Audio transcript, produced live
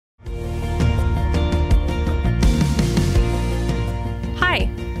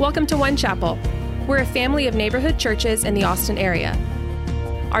Welcome to One Chapel. We're a family of neighborhood churches in the Austin area.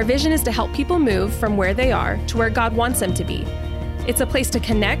 Our vision is to help people move from where they are to where God wants them to be. It's a place to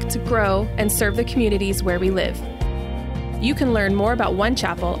connect, grow, and serve the communities where we live. You can learn more about One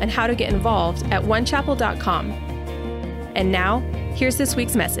Chapel and how to get involved at onechapel.com. And now, here's this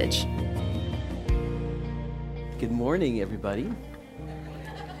week's message. Good morning, everybody.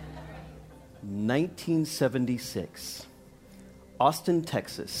 1976, Austin,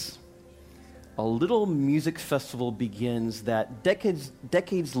 Texas. A little music festival begins that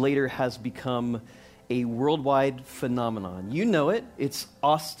decades later has become a worldwide phenomenon. You know it. It's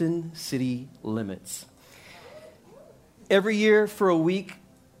Austin City Limits. Every year for a week,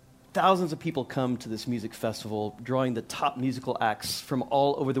 thousands of people come to this music festival, drawing the top musical acts from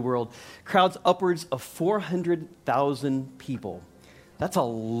all over the world. Crowds upwards of 400,000 people. That's a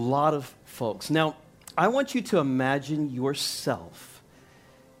lot of folks. Now, I want you to imagine yourself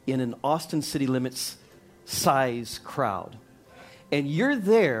in an Austin City Limits size crowd. And you're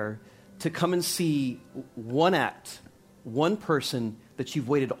there to come and see one act, one person that you've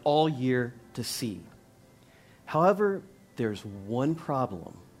waited all year to see. However, there's one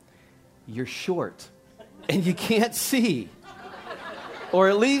problem. You're short and you can't see. Or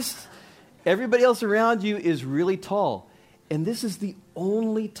at least everybody else around you is really tall. And this is the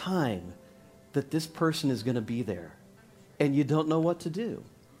only time that this person is going to be there. And you don't know what to do.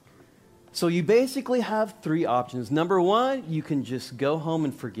 So you basically have three options. Number one, you can just go home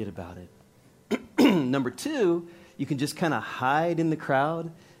and forget about it. Number two, you can just kind of hide in the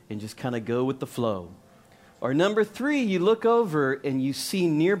crowd and just kind of go with the flow. Or number three, you look over and you see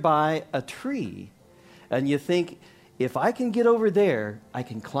nearby a tree. And you think, if I can get over there, I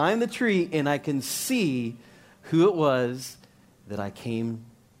can climb the tree and I can see who it was that I came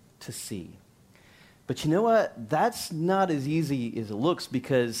to see. But you know what? That's not as easy as it looks,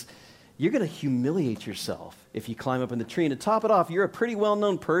 because you're going to humiliate yourself if you climb up in the tree. And to top it off, you're a pretty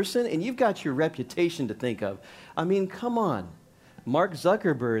well-known person and you've got your reputation to think of. I mean, come on. Mark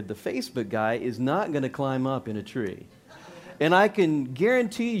Zuckerberg, the Facebook guy, is not going to climb up in a tree. And I can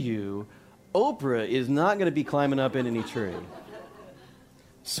guarantee you, Oprah is not going to be climbing up in any tree.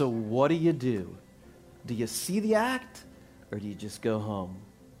 So what do? Do you see the act, or do you just go home?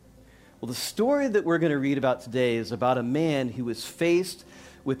 Well, the story that we're going to read about today is about a man who was faced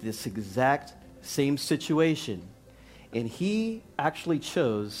with this exact same situation. And he actually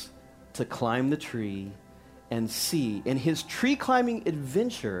chose to climb the tree and see. And his tree climbing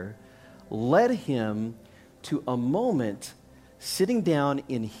adventure led him to a moment sitting down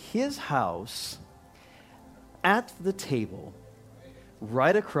in his house at the table,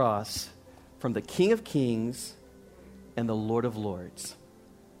 right across from the King of Kings and the Lord of Lords.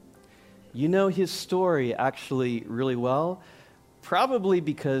 You know his story actually really well, probably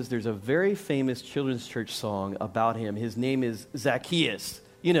because there's a very famous children's church song about him. His name is Zacchaeus.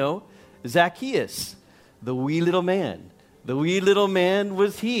 You know, Zacchaeus, the wee little man. The wee little man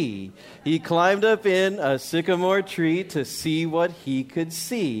was he. He climbed up in a sycamore tree to see what he could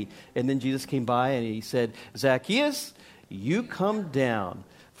see. And then Jesus came by and he said, Zacchaeus, you come down,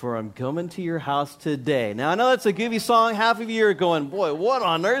 for I'm coming to your house today. Now, I know that's a goofy song. Half of you are going, boy, what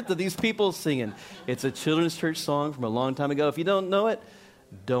on earth are these people singing? It's a children's church song from a long time ago. If you don't know it,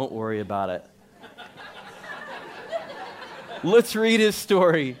 don't worry about it. Let's read his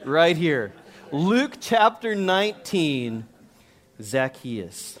story right here. Luke chapter 19,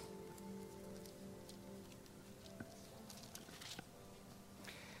 Zacchaeus.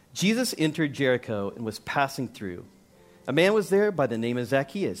 Jesus entered Jericho and was passing through. A man was there by the name of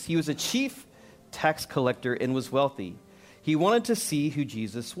Zacchaeus. He was a chief tax collector and was wealthy. He wanted to see who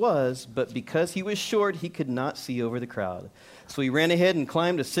Jesus was, but because he was short, he could not see over the crowd. So he ran ahead and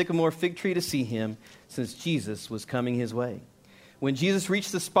climbed a sycamore fig tree to see him, since Jesus was coming his way. When Jesus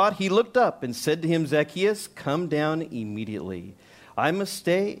reached the spot, he looked up and said to him, Zacchaeus, come down immediately. I must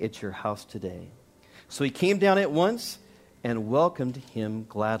stay at your house today. So he came down at once and welcomed him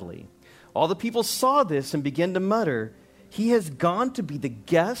gladly. All the people saw this and began to mutter, he has gone to be the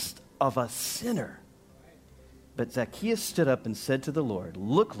guest of a sinner. But Zacchaeus stood up and said to the Lord,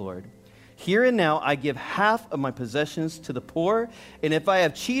 look, Lord, here and now I give half of my possessions to the poor, and if I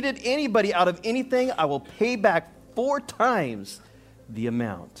have cheated anybody out of anything, I will pay back 4 times the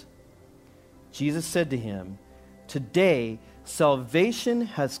amount. Jesus said to him, today salvation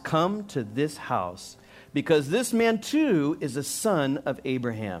has come to this house, because this man too is a son of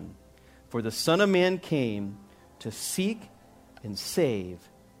Abraham. For the Son of Man came to seek and save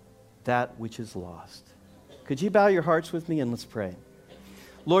that which is lost. Could you bow your hearts with me and let's pray.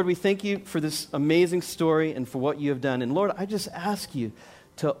 Lord, we thank you for this amazing story and for what you have done. And Lord, I just ask you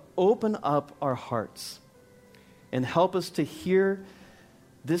to open up our hearts and help us to hear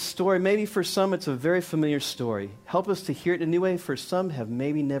this story. Maybe for some it's a very familiar story. Help us to hear it in a new way. For some have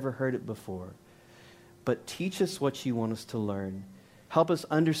maybe never heard it before. But teach us what you want us to learn. Help us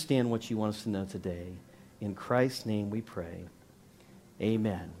understand what you want us to know today. In Christ's name we pray.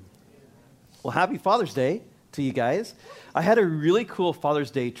 Amen. Well, happy Father's Day to you guys. I had a really cool Father's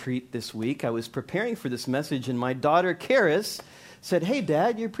Day treat this week. I was preparing for this message, and my daughter, Karis, said, "Hey,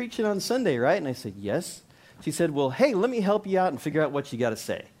 Dad, you're preaching on Sunday, right?" And I said, "Yes." She said, "Well, hey, let me help you out and figure out what you got to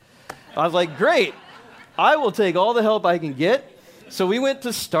say." I was like, "Great. I will take all the help I can get." So we went to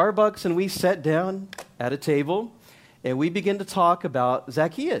Starbucks, and we sat down at a table, and we began to talk about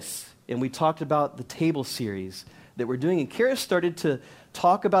Zacchaeus. And we talked about the table series that we're doing. And Karis started to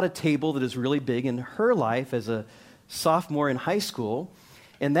talk about a table that is really big in her life as a sophomore in high school,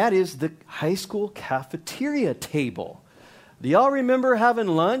 and that is the high school cafeteria table. Do y'all remember having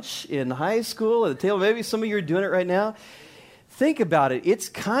lunch in high school at the table? Maybe some of you are doing it right now. Think about it. It's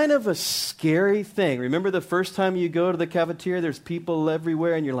kind of a scary thing. Remember the first time you go to the cafeteria, there's people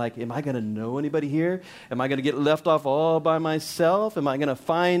everywhere, and you're like, am I going to know anybody here? Am I going to get left off all by myself? Am I going to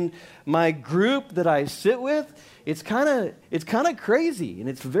find my group that I sit with? It's kind of crazy, and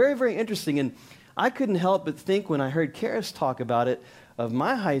it's very, very interesting. And I couldn't help but think when I heard Karis talk about it of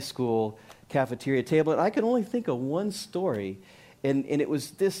my high school cafeteria table, and I could only think of one story, and it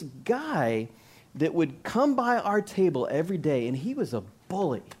was this guy that would come by our table every day, and he was a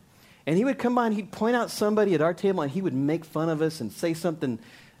bully. And he would come by and he'd point out somebody at our table, and he would make fun of us and say something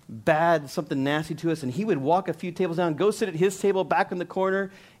bad, something nasty to us, and he would walk a few tables down, go sit at his table back in the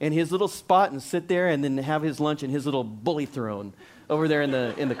corner in his little spot and sit there and then have his lunch in his little bully throne over there in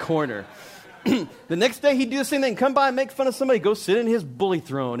the corner. The next day he'd do the same thing, come by and make fun of somebody, go sit in his bully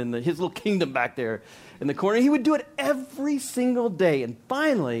throne in his little kingdom back there in the corner. He would do it every single day. And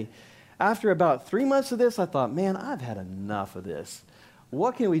finally, after about 3 months of this, I thought, man, I've had enough of this.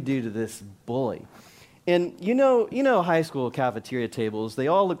 What can we do to this bully? And you know high school cafeteria tables, they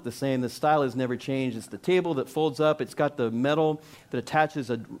all look the same. The style has never changed. It's the table that folds up. It's got the metal that attaches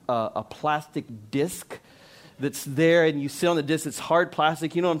a plastic disc that's there, and you sit on the disc. It's hard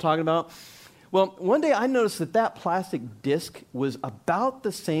plastic. You know what I'm talking about? Well, one day I noticed that plastic disc was about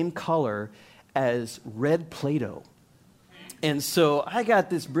the same color as red Play-Doh. And so I got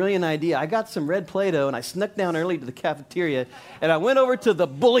this brilliant idea. I got some red Play-Doh, and I snuck down early to the cafeteria, and I went over to the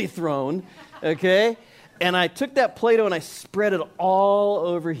bully throne, okay? And I took that Play-Doh, and I spread it all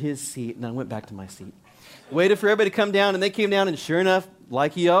over his seat, and I went back to my seat. Waited for everybody to come down, and they came down, and sure enough,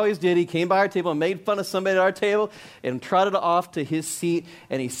 like he always did, he came by our table and made fun of somebody at our table and trotted off to his seat,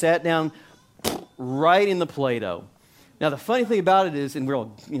 and he sat down right in the Play-Doh. Now, the funny thing about it is, and we're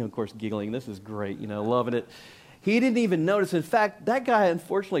all, of course, giggling. This is great, loving it. He didn't even notice. In fact, that guy,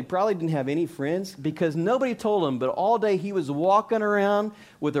 unfortunately, probably didn't have any friends because nobody told him, but all day he was walking around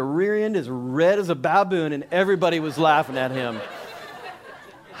with a rear end as red as a baboon, and everybody was laughing at him.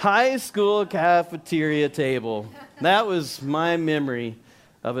 High school cafeteria table. That was my memory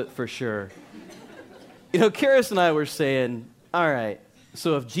of it for sure. Karis and I were saying, all right,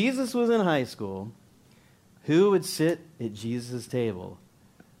 so if Jesus was in high school, who would sit at Jesus' table?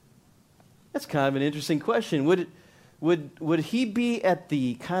 That's kind of an interesting question. Would he be at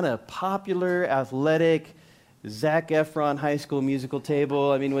the kind of popular, athletic, Zac Efron High School Musical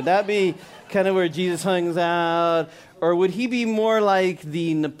table? I mean, would that be kind of where Jesus hangs out? Or would he be more like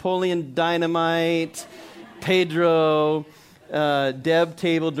the Napoleon Dynamite, Pedro, Deb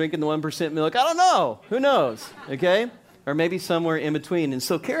table drinking the 1% milk? I don't know. Who knows? Okay? Or maybe somewhere in between. And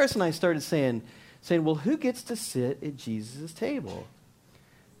so Karis and I started saying, well, who gets to sit at Jesus' table?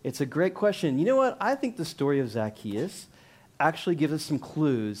 It's a great question. You know what? I think the story of Zacchaeus actually gives us some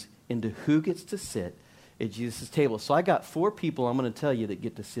clues into who gets to sit at Jesus' table. So I got 4 people I'm going to tell you that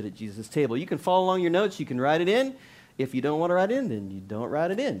get to sit at Jesus' table. You can follow along your notes. You can write it in. If you don't want to write it in, then you don't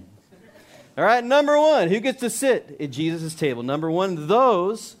write it in. All right, number 1, who gets to sit at Jesus' table? Number 1,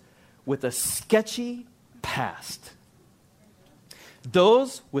 those with a sketchy past.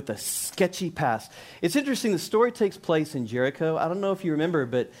 Those with a sketchy past. It's interesting, the story takes place in Jericho. I don't know if you remember,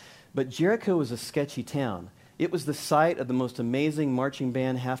 but Jericho was a sketchy town. It was the site of the most amazing marching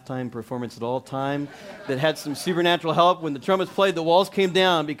band halftime performance of all time that had some supernatural help. When the trumpets played, the walls came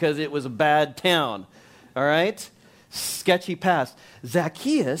down because it was a bad town. All right? Sketchy past.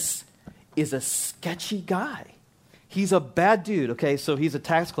 Zacchaeus is a sketchy guy. He's a bad dude, okay? So he's a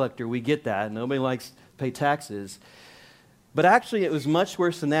tax collector. We get that. Nobody likes to pay taxes. But actually, it was much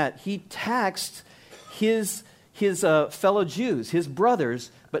worse than that. He taxed his fellow Jews, his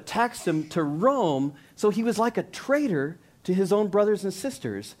brothers, but taxed them to Rome, so he was like a traitor to his own brothers and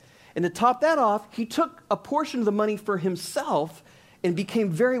sisters. And to top that off, he took a portion of the money for himself and became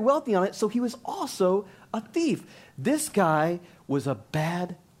very wealthy on it, so he was also a thief. This guy was a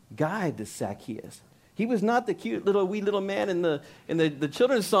bad guy, this Zacchaeus. He was not the cute wee little man in the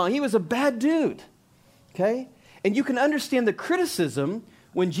children's song. He was a bad dude, okay? And you can understand the criticism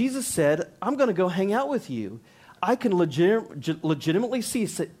when Jesus said, I'm going to go hang out with you. I can legitimately see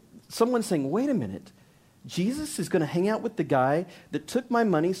someone saying, wait a minute, Jesus is going to hang out with the guy that took my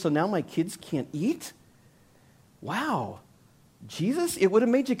money so now my kids can't eat? Wow. Jesus, it would have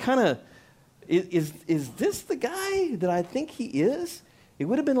made you kind of, is this the guy that I think he is? It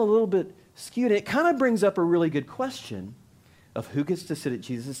would have been a little bit skewed. And it kind of brings up a really good question of who gets to sit at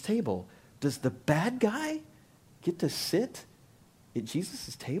Jesus' table. Does the bad guy get to sit at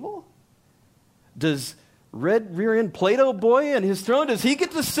Jesus' table? Does red rear-end Plato boy and his throne, does he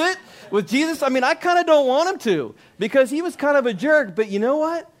get to sit with Jesus? I mean, I kind of don't want him to because he was kind of a jerk. But you know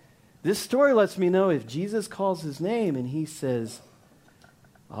what? This story lets me know if Jesus calls his name and he says,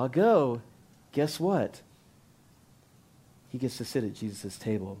 I'll go, guess what? He gets to sit at Jesus'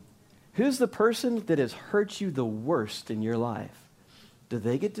 table. Who's the person that has hurt you the worst in your life? Do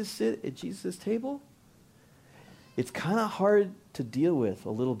they get to sit at Jesus' table? It's kind of hard to deal with a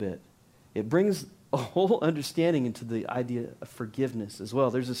little bit. It brings a whole understanding into the idea of forgiveness as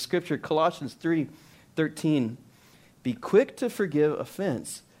well. There's a scripture, Colossians 3:13. Be quick to forgive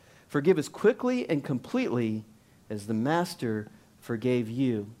offense. Forgive as quickly and completely as the Master forgave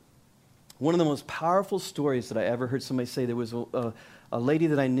you. One of the most powerful stories that I ever heard somebody say, there was a lady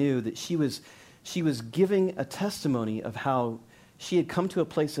that I knew that she was giving a testimony of how she had come to a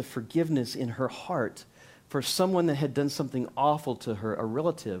place of forgiveness in her heart for someone that had done something awful to her, a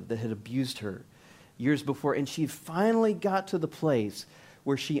relative that had abused her years before. And she finally got to the place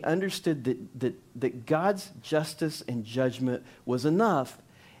where she understood that God's justice and judgment was enough,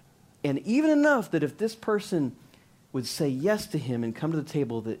 and even enough that if this person would say yes to him and come to the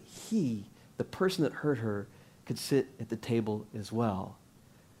table, that he, the person that hurt her, could sit at the table as well.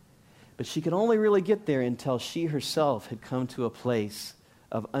 But she could only really get there until she herself had come to a place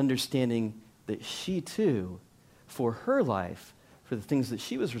of understanding that she too, for her life, for the things that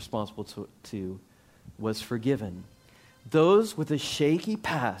she was responsible to was forgiven. Those with a shaky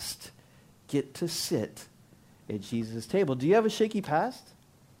past get to sit at Jesus' table. Do you have a shaky past?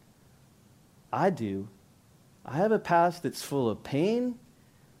 I do. I have a past that's full of pain,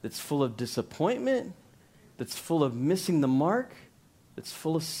 that's full of disappointment, that's full of missing the mark, that's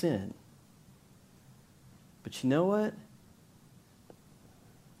full of sin. But you know what?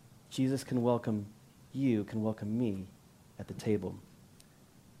 Jesus can welcome you, can welcome me at the table.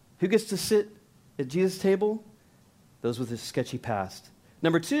 Who gets to sit at Jesus' table? Those with a sketchy past.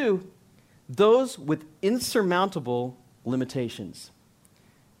 Number two, those with insurmountable limitations.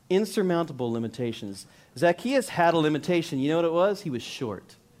 Insurmountable limitations. Zacchaeus had a limitation. You know what it was? He was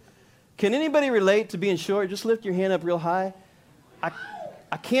short. Can anybody relate to being short? Just lift your hand up real high.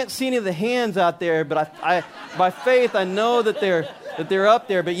 I can't see any of the hands out there, but I by faith I know that they're up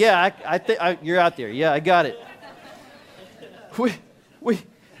there. But yeah, I think you're out there. Yeah, I got it.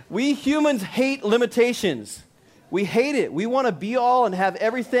 We humans hate limitations. We hate it. We want to be all and have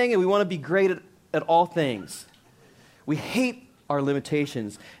everything, and we want to be great at all things. We hate our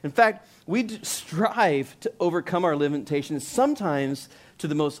limitations. In fact, we strive to overcome our limitations, sometimes to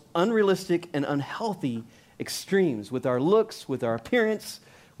the most unrealistic and unhealthy extremes, with our looks, with our appearance,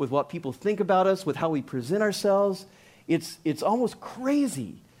 with what people think about us, with how we present ourselves. It's almost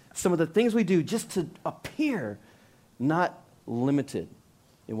crazy, some of the things we do just to appear not limited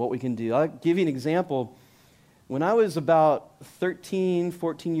in what we can do. I'll give you an example. When I was about 13,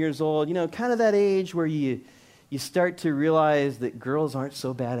 14 years old, you know, kind of that age where you start to realize that girls aren't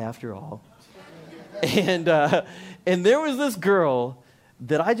so bad after all. And there was this girl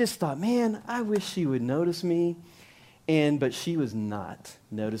that I just thought, man, I wish she would notice me. But she was not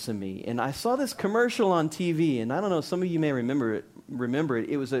noticing me. And I saw this commercial on TV, and I don't know, some of you may remember it.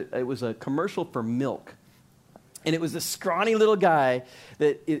 It was a commercial for milk. And it was this scrawny little guy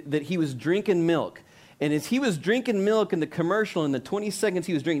that he was drinking milk. And as he was drinking milk in the commercial, in the 20 seconds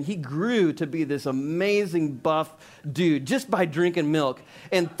he was drinking, he grew to be this amazing buff dude just by drinking milk.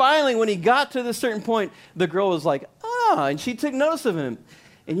 And finally, when he got to this certain point, the girl was like, and she took notice of him.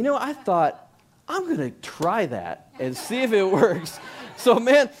 And you know, I thought, I'm going to try that and see if it works. So,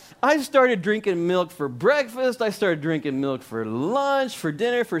 man, I started drinking milk for breakfast. I started drinking milk for lunch, for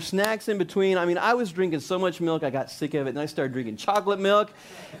dinner, for snacks in between. I mean, I was drinking so much milk, I got sick of it, and I started drinking chocolate milk.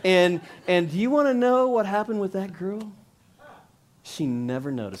 And do you want to know what happened with that girl? She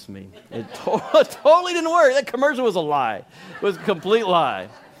never noticed me. It totally didn't work. That commercial was a lie. It was a complete lie.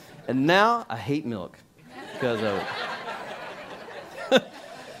 And now I hate milk because of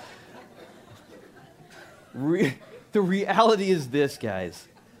it. The reality is this, guys.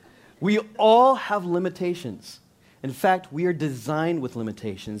 We all have limitations. In fact, we are designed with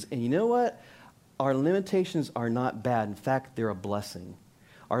limitations. And you know what? Our limitations are not bad. In fact, they're a blessing.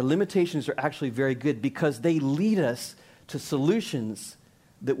 Our limitations are actually very good because they lead us to solutions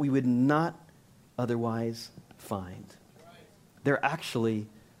that we would not otherwise find. They're actually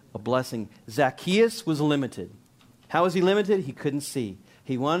a blessing. Zacchaeus was limited. How was he limited? He couldn't see.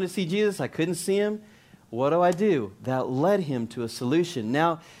 He wanted to see Jesus. I couldn't see him. What do? That led him to a solution.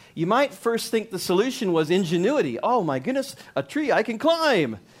 Now, you might first think the solution was ingenuity. Oh my goodness, a tree I can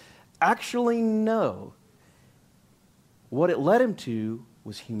climb. Actually, no. What it led him to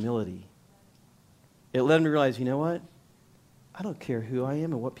was humility. It led him to realize, you know what? I don't care who I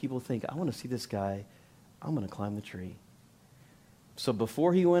am and what people think. I want to see this guy. I'm going to climb the tree. So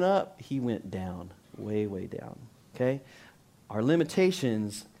before he went up, he went down, way, way down. Okay? Our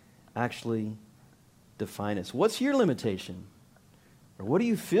limitations actually define us. What's your limitation? Or what do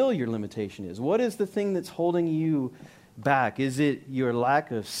you feel your limitation is? What is the thing that's holding you back? Is it your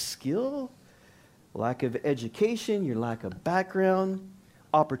lack of skill, lack of education, your lack of background,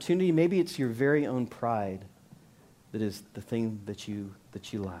 opportunity? Maybe it's your very own pride that is the thing that you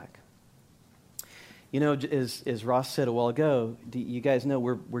lack. You know, as Ross said a while ago, you guys know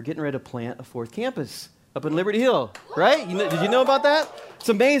we're getting ready to plant a 4th campus up in Liberty Hill, right? Did you know about that? It's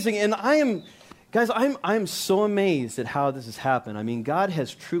amazing, and I'm so amazed at how this has happened. I mean, God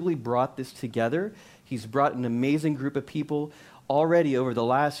has truly brought this together. He's brought an amazing group of people already over the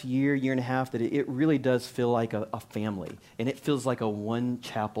last year and a half that it really does feel like a family, and it feels like a one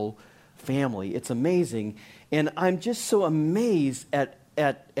chapel family. It's amazing, and I'm just so amazed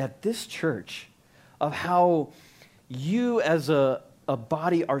at this church of how you as a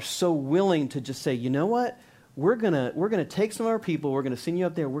body are so willing to just say, you know what? We're gonna take some of our people, we're gonna send you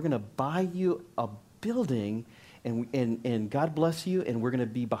up there, we're gonna buy you a building, and God bless you, and we're gonna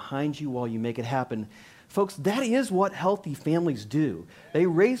be behind you while you make it happen. Folks, that is what healthy families do. They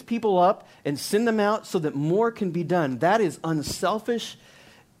raise people up and send them out so that more can be done. That is unselfish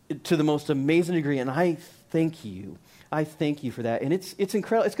to the most amazing degree, and I thank you. I thank you for that, and it's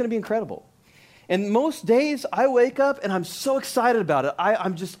incredible. It's gonna be incredible. And most days I wake up and I'm so excited about it.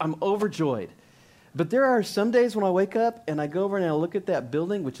 I'm overjoyed. But there are some days when I wake up and I go over and I look at that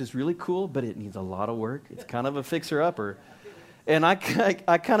building, which is really cool, but it needs a lot of work. It's kind of a fixer-upper. And I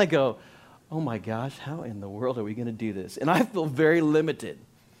kind of go, oh my gosh, how in the world are we going to do this? And I feel very limited.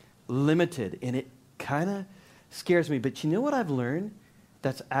 And it kind of scares me. But you know what I've learned?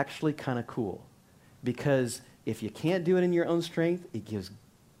 That's actually kind of cool. Because if you can't do it in your own strength, it gives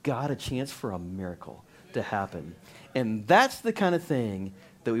God a chance for a miracle to happen. And that's the kind of thing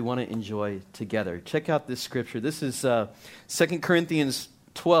that we want to enjoy together. Check out this scripture. This is 2 Corinthians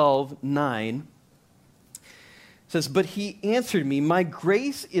 12:9. It says, "But he answered me, my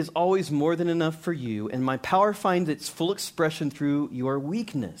grace is always more than enough for you, and my power finds its full expression through your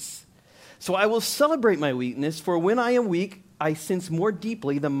weakness. So I will celebrate my weakness, for when I am weak, I sense more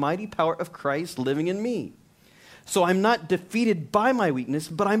deeply the mighty power of Christ living in me. So I'm not defeated by my weakness,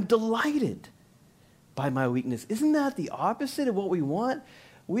 but I'm delighted by my weakness." Isn't that the opposite of what we want?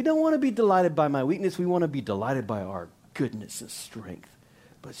 We don't want to be delighted by my weakness. We want to be delighted by our goodness and strength.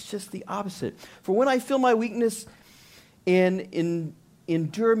 But it's just the opposite. For when I feel my weakness and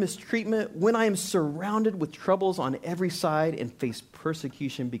endure mistreatment, when I am surrounded with troubles on every side and face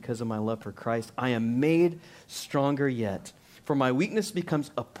persecution because of my love for Christ, I am made stronger yet. For my weakness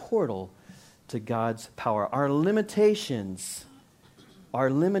becomes a portal to God's power. Our limitations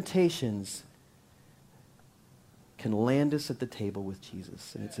can land us at the table with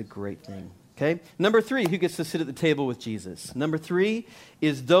Jesus, and it's a great thing. Okay? Number 3, who gets to sit at the table with Jesus? Number 3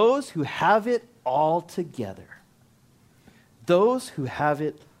 is those who have it all together. Those who have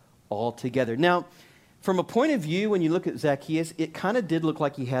it all together. Now, from a point of view, when you look at Zacchaeus, it kind of did look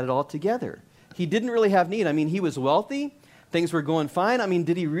like he had it all together. He didn't really have need. I mean, he was wealthy. Things were going fine. I mean,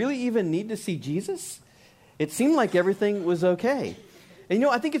 did he really even need to see Jesus? It seemed like everything was okay. And you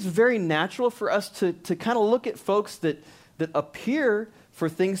know, I think it's very natural for us to kind of look at folks that appear for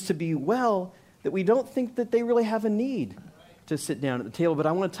things to be well, that we don't think that they really have a need to sit down at the table. But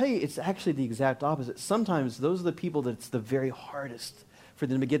I want to tell you, it's actually the exact opposite. Sometimes those are the people that it's the very hardest for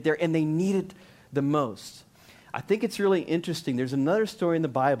them to get there, and they need it the most. I think it's really interesting. There's another story in the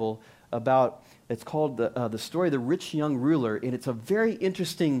Bible about It's called the story of the rich young ruler, and it's a very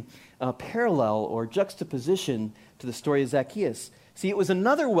interesting parallel or juxtaposition to the story of Zacchaeus. See, it was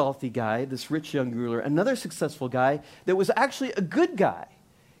another wealthy guy, this rich young ruler, another successful guy that was actually a good guy.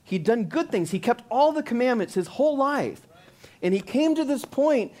 He'd done good things. He kept all the commandments his whole life. And he came to this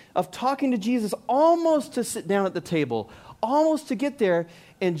point of talking to Jesus almost to sit down at the table, almost to get there.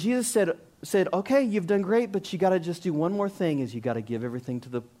 And Jesus said, okay, you've done great, but you got to just do one more thing, is you got to give everything to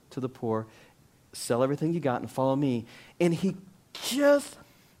the poor, sell everything you got and follow me. And he just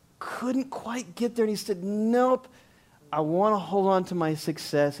couldn't quite get there. And he said, nope, I want to hold on to my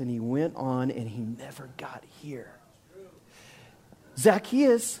success. And he went on and he never got here.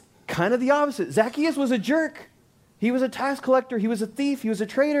 Zacchaeus, kind of the opposite. Zacchaeus was a jerk. He was a tax collector. He was a thief. He was a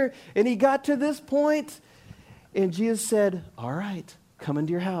traitor. And he got to this point, and Jesus said, all right, come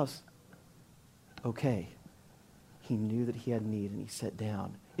into your house. Okay. He knew that he had need, and he sat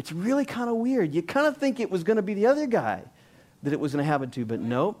down. It's really kind of weird. You kind of think it was going to be the other guy that it was going to happen to, but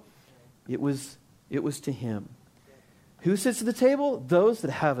no, it was to him. Who sits at the table? Those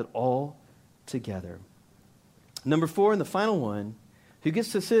that have it all together. Number 4, and the final one, who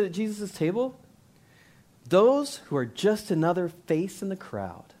gets to sit at Jesus' table? Those who are just another face in the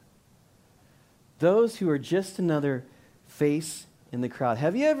crowd. Those who are just another face in the crowd.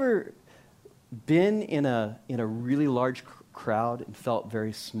 Have you ever been in a really large crowd and felt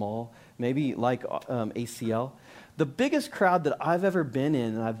very small? Maybe like ACL. The biggest crowd that I've ever been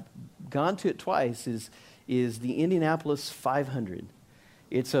in, and I've gone to it twice, is the Indianapolis 500.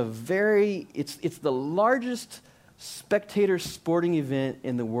 It's the largest spectator sporting event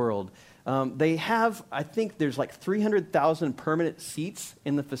in the world. They have, I think there's like 300,000 permanent seats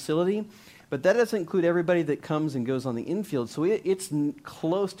in the facility, but that doesn't include everybody that comes and goes on the infield. So it's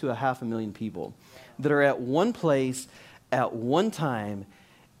close to 500,000 people that are at one place at one time.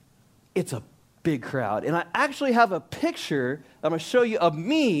 It's a big crowd. And I actually have a picture I'm going to show you of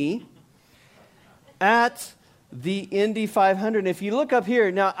me at the Indy 500. And if you look up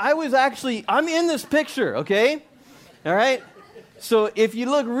here, now I'm in this picture, okay? All right? So if you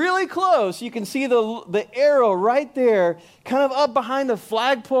look really close, you can see the arrow right there, kind of up behind the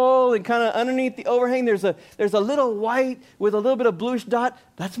flagpole and kind of underneath the overhang. There's a little white with a little bit of bluish dot.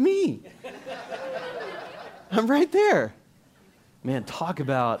 That's me. I'm right there. Man, talk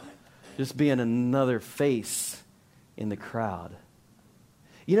about just being another face in the crowd.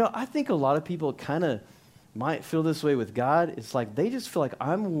 You know, I think a lot of people kind of might feel this way with God. It's like they just feel like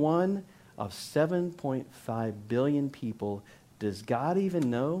I'm one of 7.5 billion people. Does God even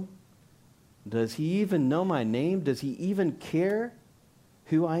know? Does he even know my name? Does he even care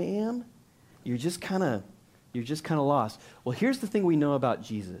who I am? You're just kind of lost. Well, here's the thing we know about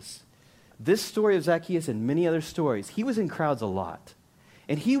Jesus. This story of Zacchaeus and many other stories, he was in crowds a lot.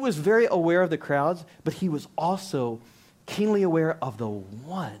 And he was very aware of the crowds, but he was also keenly aware of the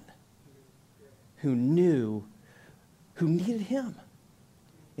one who needed him.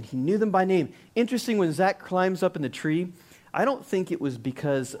 And he knew them by name. Interesting, when Zach climbs up in the tree, I don't think it was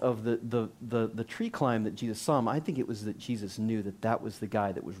because of the tree climb that Jesus saw him. I think it was that Jesus knew that was the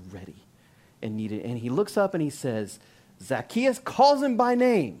guy that was ready and needed. And he looks up and he says, Zacchaeus, calls him by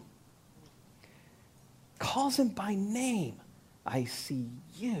name. Calls him by name. I see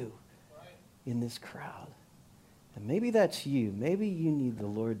you in this crowd. And maybe that's you. Maybe you need the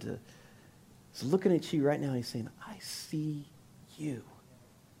Lord to... He's looking at you right now. He's saying, I see you.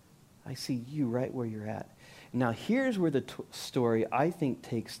 I see you right where you're at. Now, here's where the story, I think,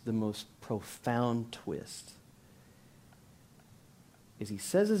 takes the most profound twist. Is he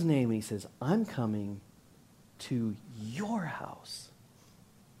says his name and he says, I'm coming to your house.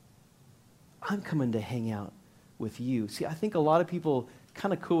 I'm coming to hang out with you. See, I think a lot of people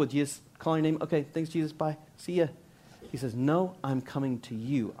kind of cool with Jesus calling your name. Okay, thanks, Jesus, bye, see ya. He says, no, I'm coming to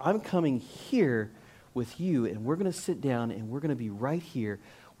you. I'm coming here with you, and we're going to sit down, and we're going to be right here.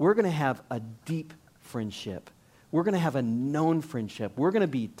 We're going to have a deep friendship. We're going to have a known friendship. We're going to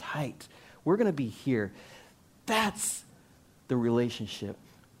be tight. We're going to be here. That's the relationship.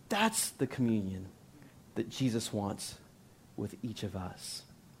 That's the communion that Jesus wants with each of us.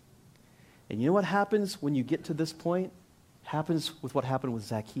 And you know what happens when you get to this point? Happens with what happened with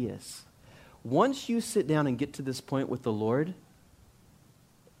Zacchaeus. Once you sit down and get to this point with the Lord,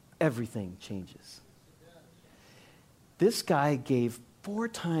 everything changes. This guy gave 4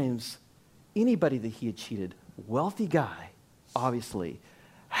 times anybody that he had cheated. Wealthy guy, obviously.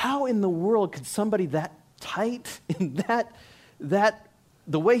 How in the world could somebody that tight and that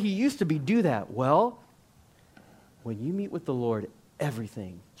the way he used to be do that? Well, when you meet with the Lord,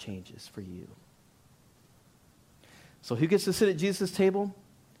 everything changes for you. So who gets to sit at Jesus' table?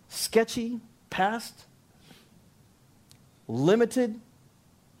 Sketchy, past, limited,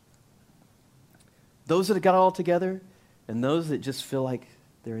 those that have got it all together, and those that just feel like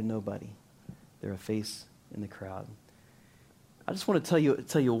they're a nobody. They're a face in the crowd. I just want to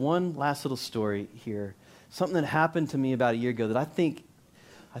tell you one last little story here. Something that happened to me about a year ago that I think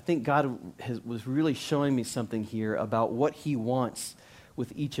God was really showing me something here about what he wants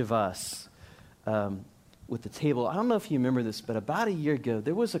with each of us with the table. I don't know if you remember this, but about a year ago,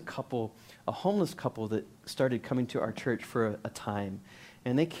 there was a homeless couple that started coming to our church for a time.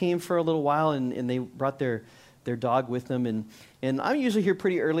 And they came for a little while, and they brought their dog with them. And I'm usually here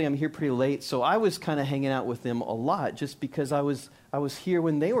pretty early. I'm here pretty late. So I was kind of hanging out with them a lot just because I was here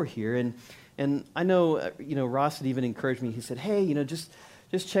when they were here. And I know, Ross had even encouraged me. He said, hey, just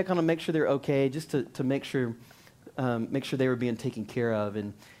check on them, make sure they're okay, just to make sure they were being taken care of.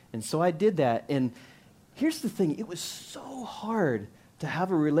 And so I did that. And here's the thing. It was so hard to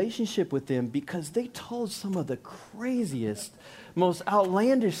have a relationship with them because they told some of the craziest, most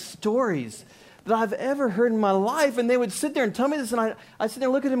outlandish stories that I've ever heard in my life. And they would sit there and tell me this, and I'd sit there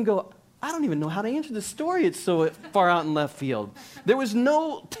and look at them and go, I don't even know how to answer this story. It's so far out in left field. There was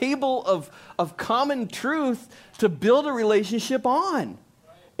no table of common truth to build a relationship on.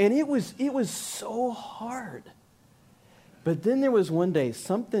 And it was so hard. But then there was one day,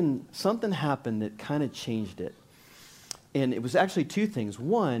 something happened that kind of changed it. And it was actually two things.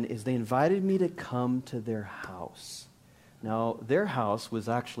 One is they invited me to come to their house. Now, their house was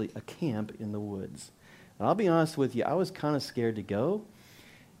actually a camp in the woods. And I'll be honest with you, I was kind of scared to go.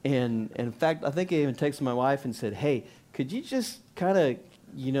 And in fact, I think I even texted my wife and said, hey, could you just kind of,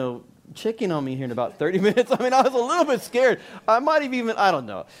 check in on me here in about 30 minutes? I mean, I was a little bit scared. I might have even, I don't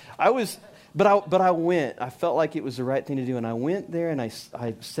know. But I went. I felt like it was the right thing to do. And I went there and I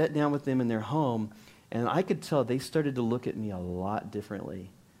sat down with them in their home. And I could tell they started to look at me a lot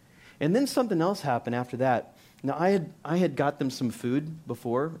differently. And then something else happened after that. Now, I had got them some food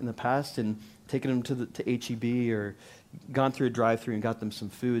before in the past and taken them to H-E-B or gone through a drive-thru and got them some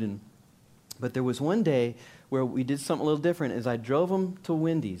food. But there was one day where we did something a little different. As I drove them to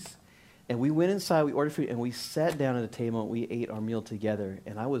Wendy's, and we went inside, we ordered food, and we sat down at a table and we ate our meal together.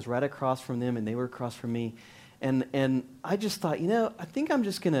 And I was right across from them, and they were across from me. And I just thought, I think I'm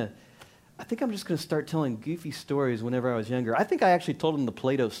just going to start telling goofy stories whenever I was younger. I think I actually told them the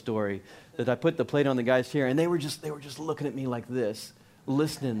Play-Doh story, that I put the Play-Doh on the guy's chair, and they were just looking at me like this,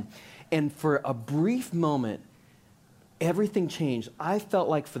 listening. And for a brief moment, everything changed. I felt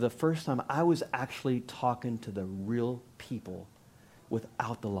like for the first time, I was actually talking to the real people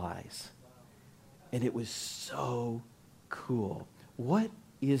without the lies. And it was so cool. What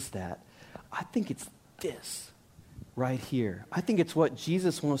is that? I think it's this right here. I think it's what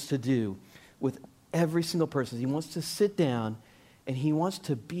Jesus wants to do with every single person. He wants to sit down and he wants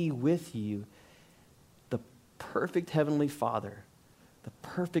to be with you, the perfect Heavenly Father, the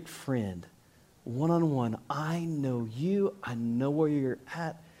perfect friend, one-on-one. I know you. I know where you're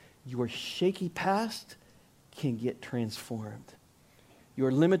at. Your shaky past can get transformed.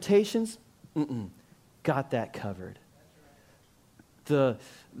 Your limitations, got that covered. The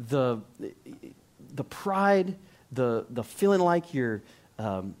pride, the feeling like you're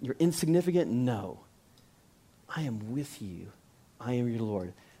insignificant, no. I am with you. I am your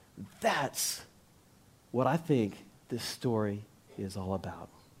Lord. That's what I think this story is all about.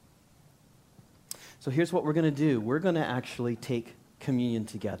 So here's what we're going to do. We're going to actually take communion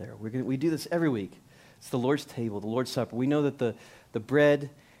together. We do this every week. It's the Lord's table, the Lord's Supper. We know that the bread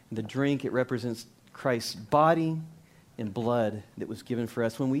and the drink, it represents Christ's body and blood that was given for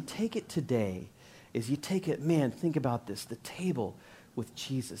us. When we take it today, as you take it, man, think about this. The table with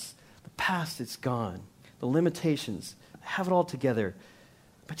Jesus. The past, it's gone. The limitations, have it all together.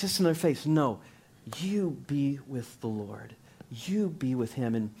 But just in their face, no, you be with the Lord. You be with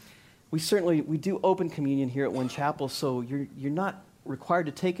him. And we do open communion here at One Chapel, so you're not required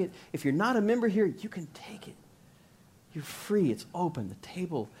to take it. If you're not a member here, you can take it. You're free. It's open. The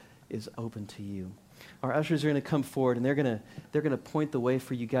table is open to you. Our ushers are going to come forward, and they're going to point the way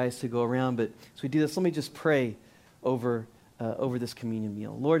for you guys to go around. But as we do this, let me just pray over this communion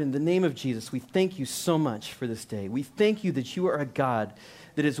meal. Lord, in the name of Jesus, we thank you so much for this day. We thank you that you are a God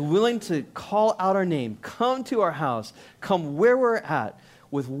that is willing to call out our name, come to our house, come where we're at,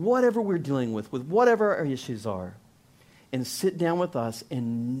 with whatever we're dealing with whatever our issues are, and sit down with us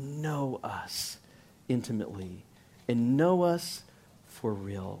and know us intimately, and know us for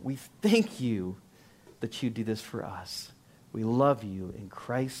real. We thank you that you do this for us. We love you. In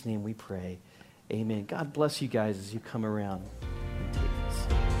Christ's name we pray. Amen. God bless you guys as you come around and take this.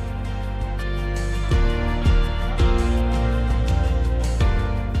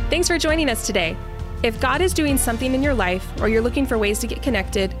 Thanks for joining us today. If God is doing something in your life or you're looking for ways to get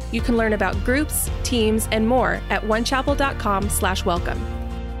connected, you can learn about groups, teams, and more at onechapel.com/welcome.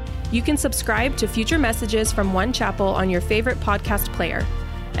 You can subscribe to future messages from One Chapel on your favorite podcast player.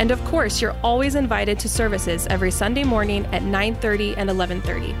 And of course, you're always invited to services every Sunday morning at 9:30 and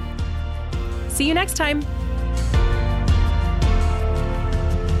 11:30. See you next time.